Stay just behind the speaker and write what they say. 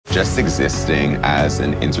Just existing as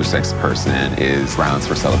an intersex person is grounds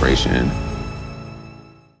for celebration.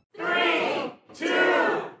 3,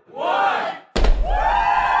 2, 1.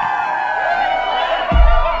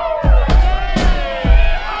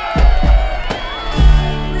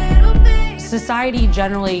 Society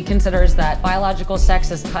generally considers that biological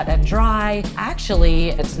sex is cut and dry. Actually,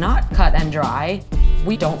 it's not cut and dry.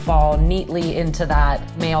 We don't fall neatly into that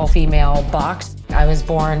male-female box. I was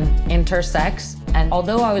born intersex, and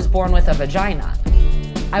although I was born with a vagina,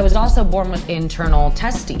 I was also born with internal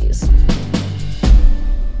testes.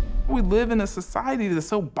 We live in a society that's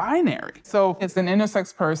so binary. So as an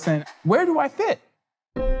intersex person, where do I fit?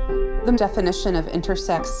 The definition of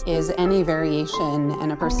intersex is any variation in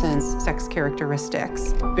a person's sex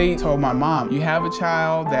characteristics. They told my mom, you have a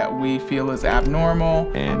child that we feel is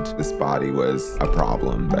abnormal. And this body was a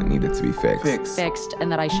problem that needed to be fixed. Fixed,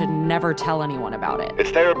 and that I should never tell anyone about it. It's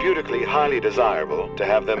therapeutically highly desirable to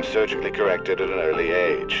have them surgically corrected at an early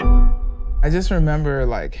age. I just remember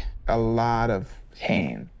like a lot of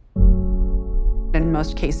pain. In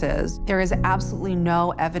most cases, there is absolutely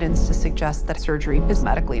no evidence to suggest that surgery is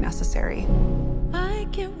medically necessary. I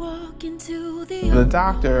can walk into The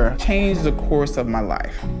doctor changed the course of my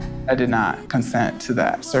life. I did not consent to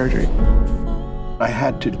that surgery. I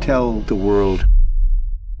had to tell the world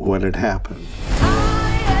what had happened.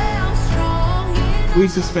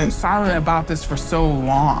 We've just been silent about this for so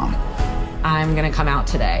long. I'm gonna come out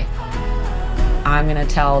today. I'm gonna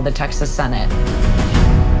tell the Texas Senate.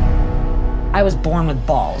 I was born with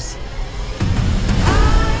balls.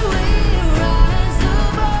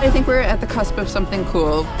 I think we're at the cusp of something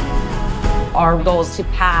cool. Our goal is to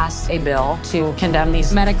pass a bill to condemn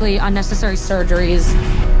these medically unnecessary surgeries.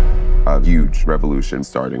 A huge revolution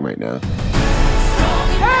starting right now.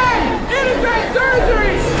 Hey! Intersex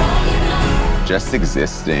surgery! Just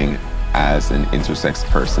existing as an intersex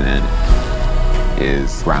person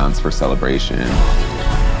is grounds for celebration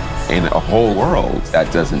in a whole world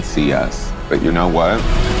that doesn't see us. But you know what?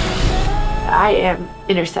 I am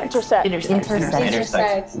intersex.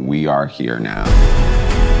 We are here now.